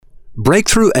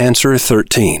Breakthrough answer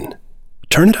 13.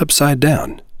 Turn it upside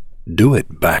down. Do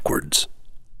it backwards.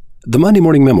 The Monday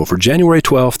Morning Memo for January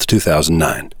 12th,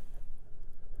 2009.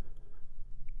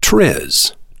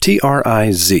 TRIZ,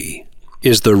 T-R-I-Z,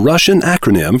 is the Russian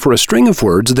acronym for a string of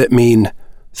words that mean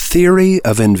Theory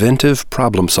of Inventive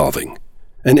Problem Solving,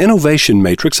 an innovation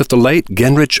matrix of the late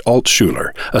Genrich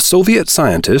Altshuler, a Soviet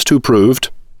scientist who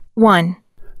proved 1.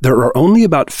 There are only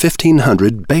about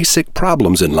 1,500 basic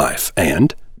problems in life,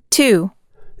 and 2.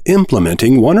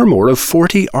 Implementing one or more of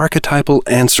 40 archetypal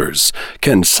answers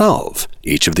can solve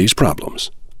each of these problems.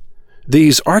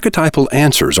 These archetypal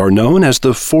answers are known as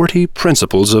the 40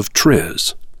 Principles of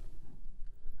TRIZ.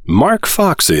 Mark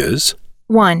Fox is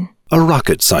 1. A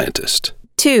rocket scientist,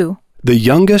 2. the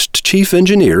youngest chief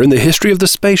engineer in the history of the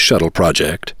Space Shuttle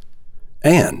project,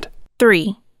 and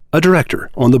 3. a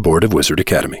director on the board of Wizard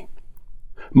Academy.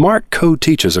 Mark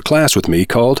co-teaches a class with me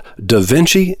called Da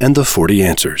Vinci and the 40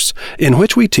 Answers, in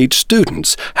which we teach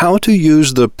students how to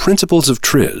use the principles of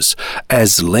TRIZ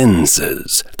as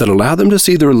lenses that allow them to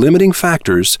see their limiting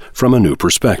factors from a new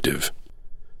perspective.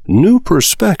 New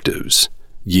perspectives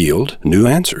yield new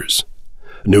answers.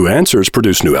 New answers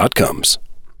produce new outcomes.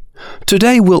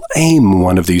 Today we'll aim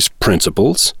one of these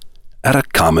principles at a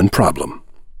common problem.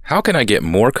 How can I get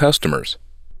more customers?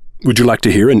 Would you like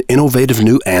to hear an innovative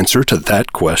new answer to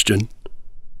that question?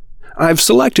 I've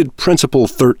selected Principle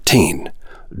 13,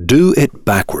 Do It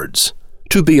Backwards,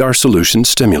 to be our solution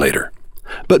stimulator.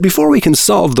 But before we can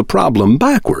solve the problem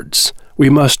backwards,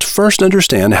 we must first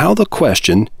understand how the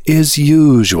question is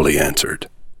usually answered.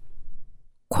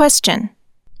 Question.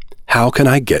 How can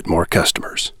I get more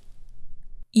customers?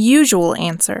 Usual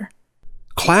answer.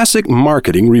 Classic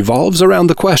marketing revolves around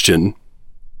the question,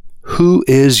 who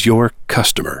is your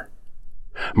customer?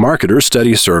 Marketers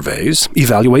study surveys,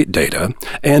 evaluate data,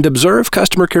 and observe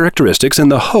customer characteristics in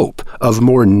the hope of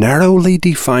more narrowly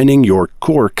defining your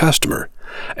core customer,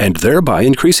 and thereby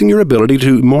increasing your ability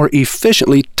to more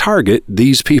efficiently target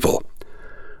these people.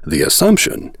 The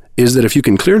assumption is that if you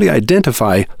can clearly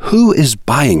identify who is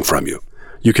buying from you,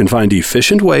 you can find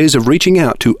efficient ways of reaching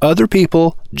out to other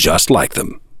people just like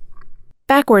them.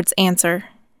 Backwards answer.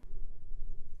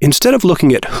 Instead of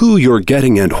looking at who you're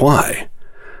getting and why,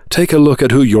 take a look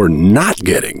at who you're not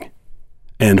getting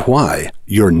and why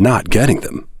you're not getting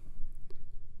them.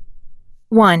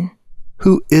 1.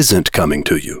 Who isn't coming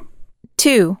to you?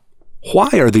 2. Why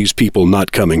are these people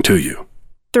not coming to you?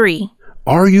 3.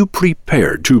 Are you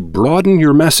prepared to broaden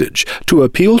your message to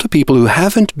appeal to people who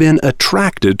haven't been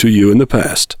attracted to you in the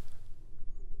past?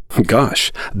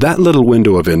 Gosh, that little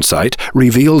window of insight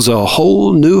reveals a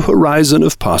whole new horizon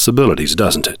of possibilities,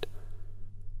 doesn't it?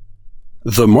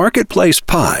 The marketplace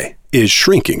pie is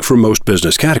shrinking for most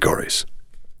business categories.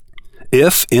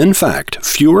 If, in fact,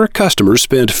 fewer customers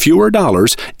spend fewer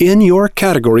dollars in your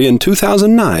category in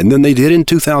 2009 than they did in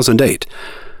 2008,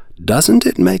 doesn't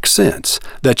it make sense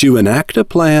that you enact a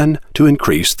plan to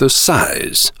increase the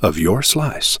size of your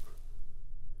slice?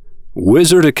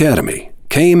 Wizard Academy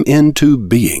came into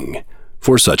being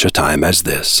for such a time as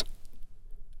this.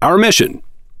 Our mission,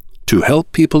 to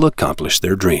help people accomplish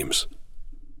their dreams.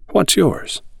 What's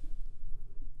yours?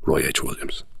 Roy H.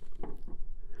 Williams.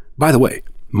 By the way,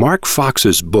 Mark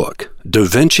Fox's book, Da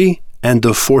Vinci and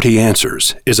the 40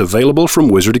 Answers, is available from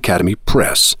Wizard Academy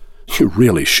Press. You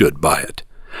really should buy it.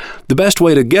 The best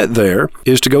way to get there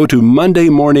is to go to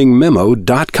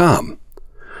mondaymorningmemo.com.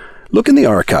 Look in the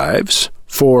archives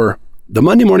for the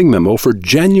Monday Morning Memo for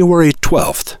January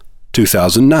 12th,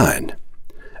 2009,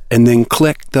 and then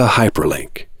click the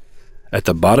hyperlink. At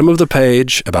the bottom of the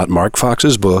page about Mark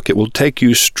Fox's book, it will take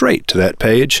you straight to that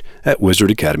page at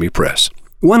Wizard Academy Press.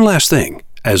 One last thing,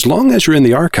 as long as you're in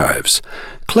the archives,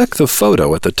 click the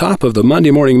photo at the top of the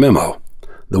Monday Morning Memo,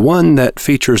 the one that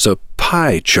features a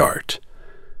pie chart,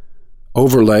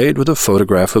 overlaid with a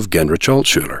photograph of Genrich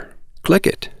Altshuler. Click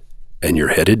it, and you're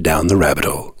headed down the rabbit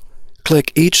hole.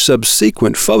 Click each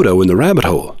subsequent photo in the rabbit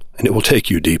hole, and it will take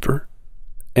you deeper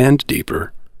and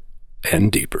deeper and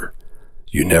deeper.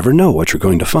 You never know what you're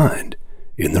going to find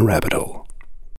in the rabbit hole.